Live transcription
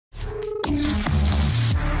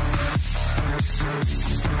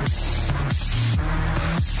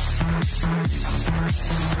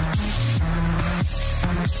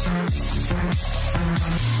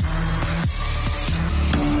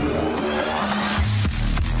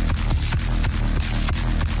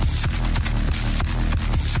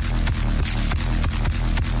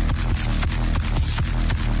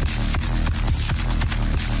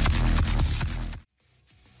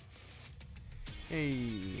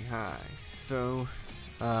Hey, hi. So,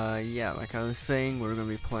 yeah, like I was saying, we're gonna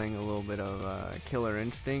be playing a little bit of Killer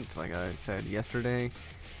Instinct, like I said yesterday.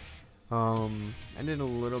 I did a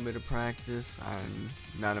little bit of practice. I'm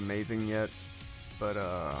not amazing yet, but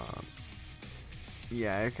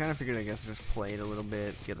yeah, I kind of figured I guess just play it a little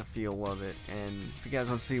bit, get the feel of it, and if you guys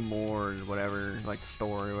want to see more or whatever, like the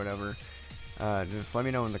story or whatever, just let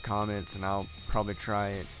me know in the comments and I'll probably try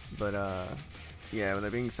it. But yeah, with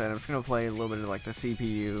that being said, I'm just gonna play a little bit of like the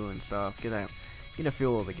CPU and stuff, get a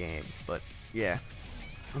feel of the game. But yeah.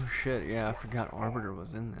 Oh shit, yeah, I forgot Arbiter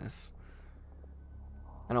was in this.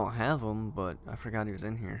 I don't have him, but I forgot he was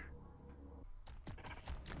in here.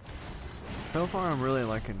 So far I'm really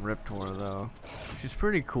liking Riptor though. She's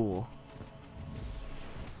pretty cool.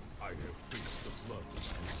 I have faced the flood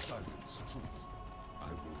and silenced truth. I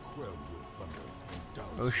will quell your thunder and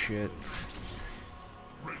douse. Oh shit.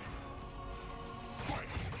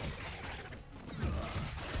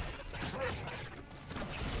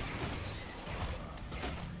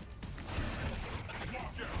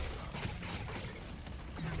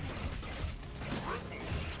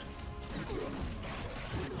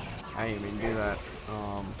 I didn't even do that.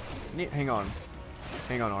 Hang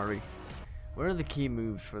on, Arby. What are the key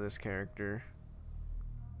moves for this character?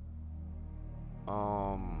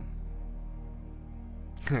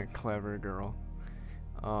 Clever girl.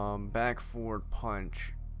 Back forward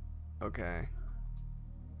punch. Okay.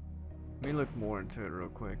 Let me look more into it real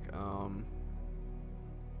quick.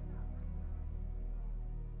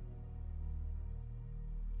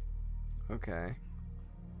 Okay.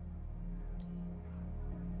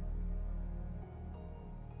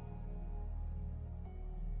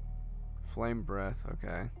 Flame breath,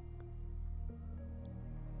 okay.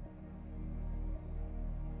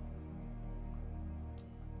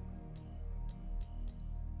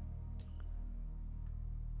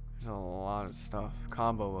 There's a lot of stuff.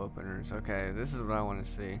 Combo openers, okay, this is what I want to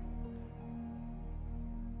see.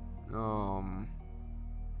 I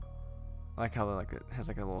like how it has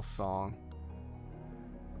like a little song.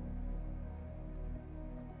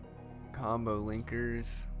 Combo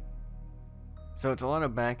linkers. So it's a lot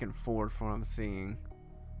of back and forth from what I'm seeing.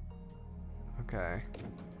 Okay.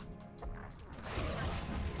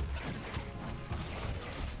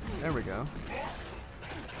 There we go.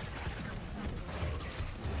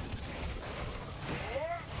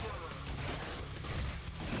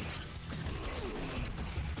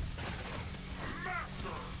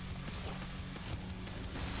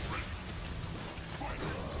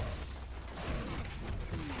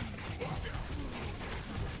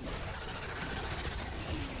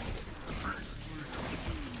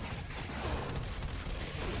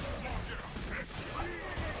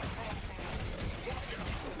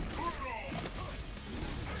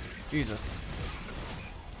 Jesus.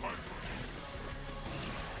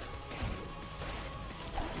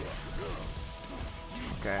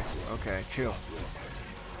 Okay, okay, chill.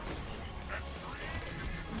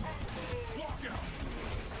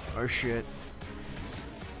 Oh shit.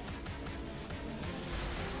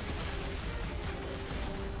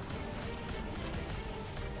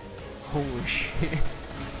 Holy shit.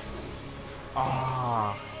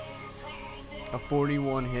 Ah. A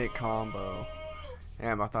 41 hit combo.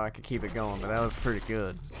 Damn, I thought I could keep it going, but that was pretty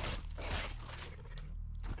good.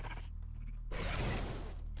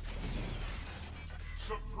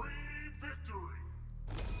 Supreme victory.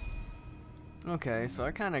 Okay, so I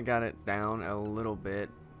kind of got it down a little bit.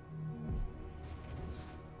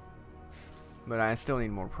 But I still need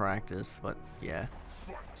more practice, but yeah.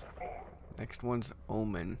 Next one's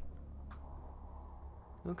Omen.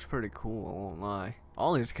 Looks pretty cool, I won't lie.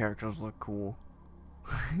 All these characters look cool.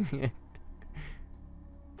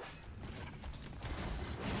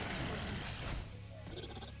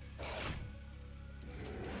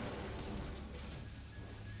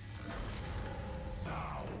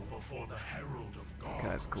 For the herald of God. Okay,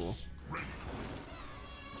 that's cool.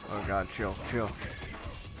 Oh god, chill, chill.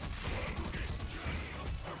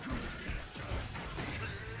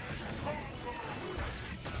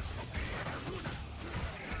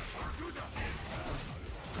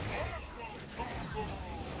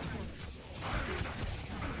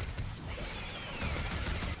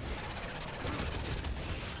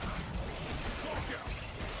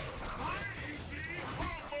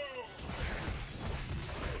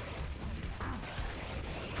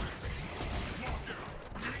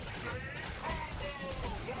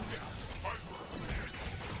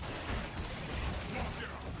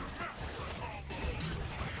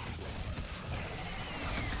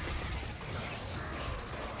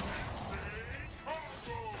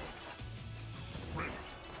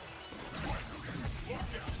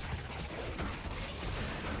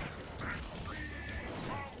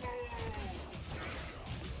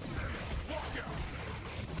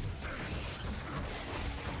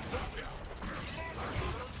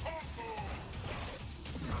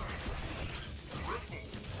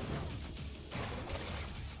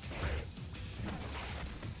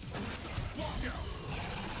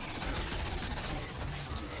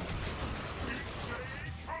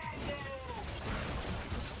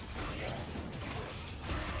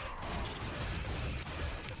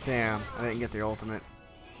 Damn, I didn't get the ultimate.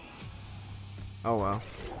 Oh well.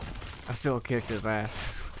 I still kicked his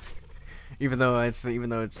ass. even though it's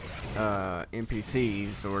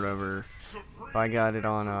NPCs or whatever. If I got it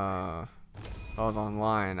on if I was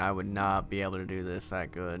online, I would not be able to do this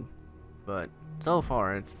that good. But so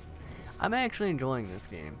far I'm actually enjoying this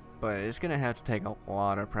game, but it's gonna have to take a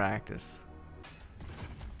lot of practice.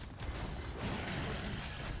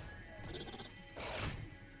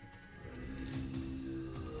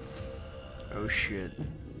 Oh shit.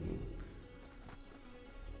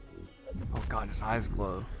 Oh god, his eyes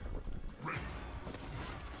glow.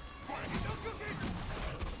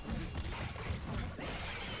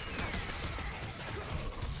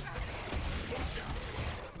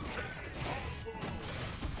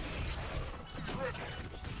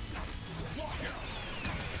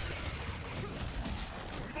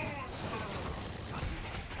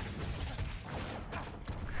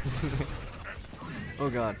 Oh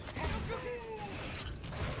god.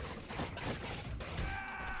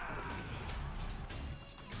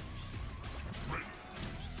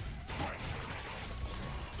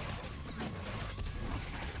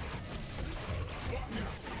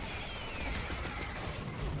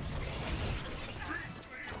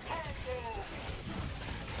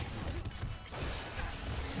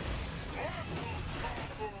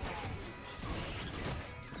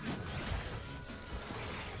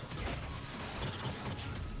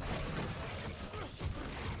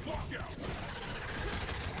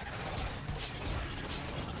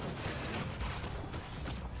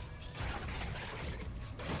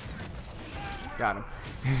 Got him.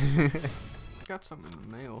 Got something in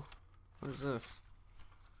the mail. What is this?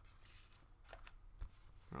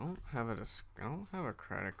 I don't have a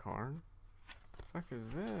credit card. The fuck is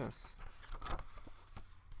this?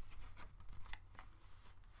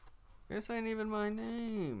 This ain't even my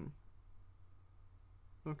name.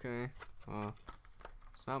 Okay.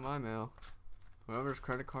 It's not my mail. Whoever's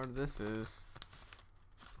credit card this is.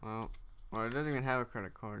 Well, it doesn't even have a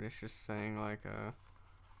credit card. It's just saying like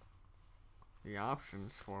the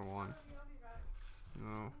options for one.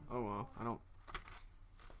 No. Oh well. I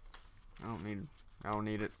don't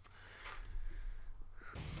need it.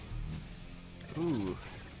 Ooh.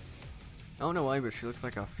 I don't know why, but she looks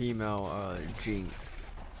like a female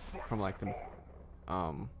Jinx from like the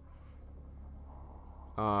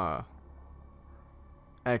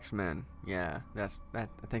X-Men. Yeah, that's that.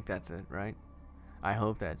 I think that's it, right? I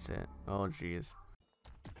hope that's it. Oh jeez.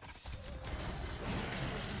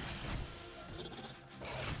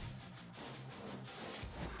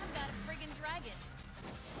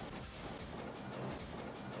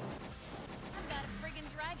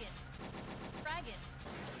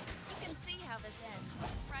 You can see how this ends,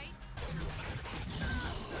 right?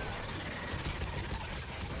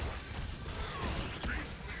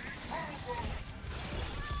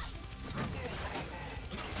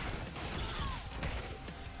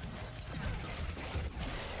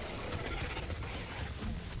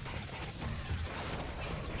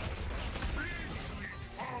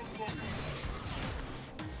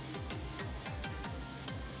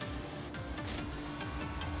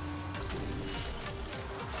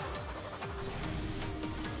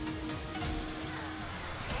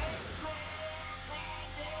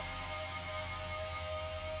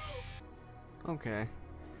 Okay,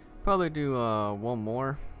 probably do one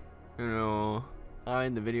more, in the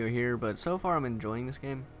video here. But so far I'm enjoying this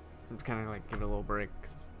game. I'm just kind of like give it a little break,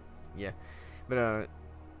 'cause, yeah. But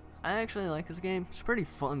I actually like this game. It's pretty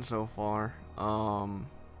fun so far. Kind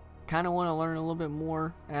of want to learn a little bit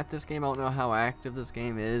more at this game. I don't know how active this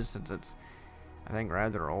game is since it's, I think,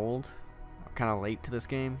 rather old. I'm kind of late to this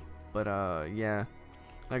game. But yeah,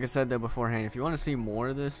 like I said though beforehand, if you want to see more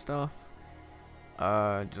of this stuff,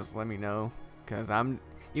 just let me know. Because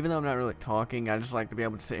even though I'm not really talking, I just like to be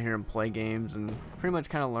able to sit here and play games and pretty much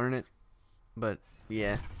kind of learn it. But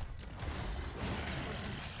yeah.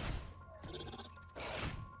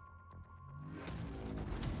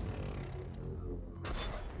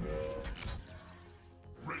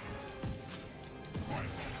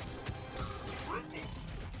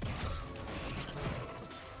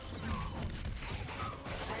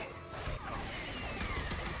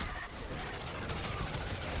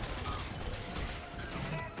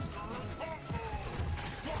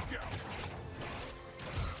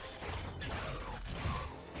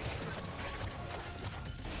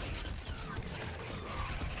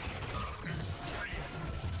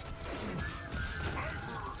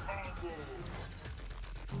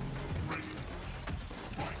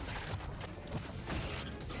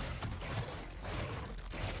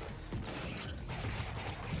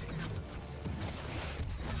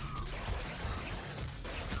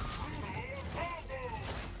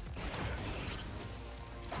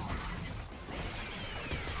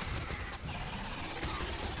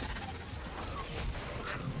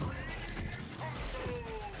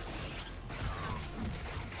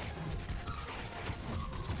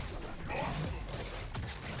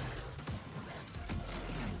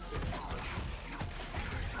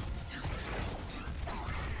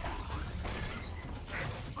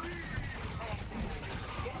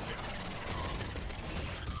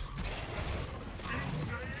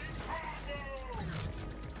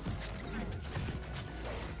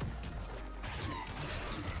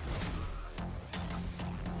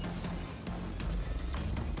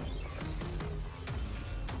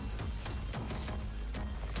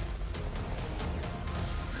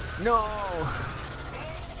 No!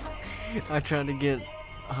 I tried to get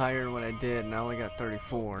higher when I did, and I only got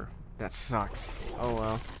 34. That sucks. Oh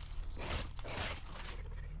well.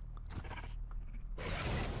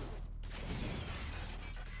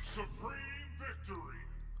 Supreme victory.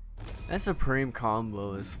 That Supreme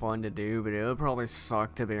combo is fun to do, but it would probably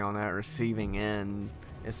suck to be on that receiving end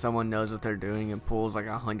if someone knows what they're doing and pulls like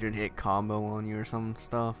a 100-hit combo on you or some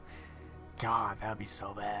stuff. God, that'd be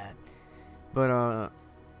so bad. But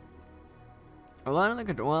a lot of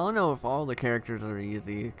the well, I don't know if all the characters are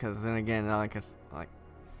easy, because then again, like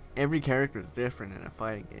every character is different in a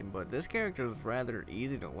fighting game. But this character is rather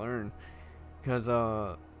easy to learn, because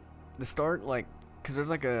the start because there's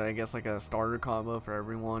like I guess like a starter combo for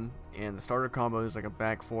everyone, and the starter combo is like a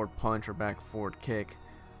back forward punch or back forward kick.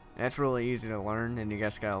 That's really easy to learn, and you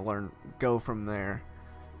guys gotta go from there.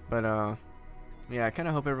 But yeah, I kind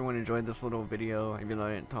of hope everyone enjoyed this little video, even though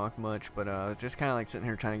I didn't talk much. But just kind of like sitting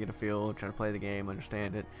here trying to get a feel, trying to play the game,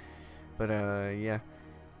 understand it. But yeah,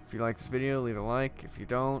 if you like this video, leave a like. If you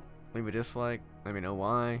don't, leave a dislike. Let me know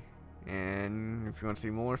why. And if you want to see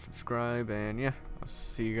more, subscribe. And yeah, I'll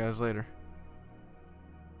see you guys later.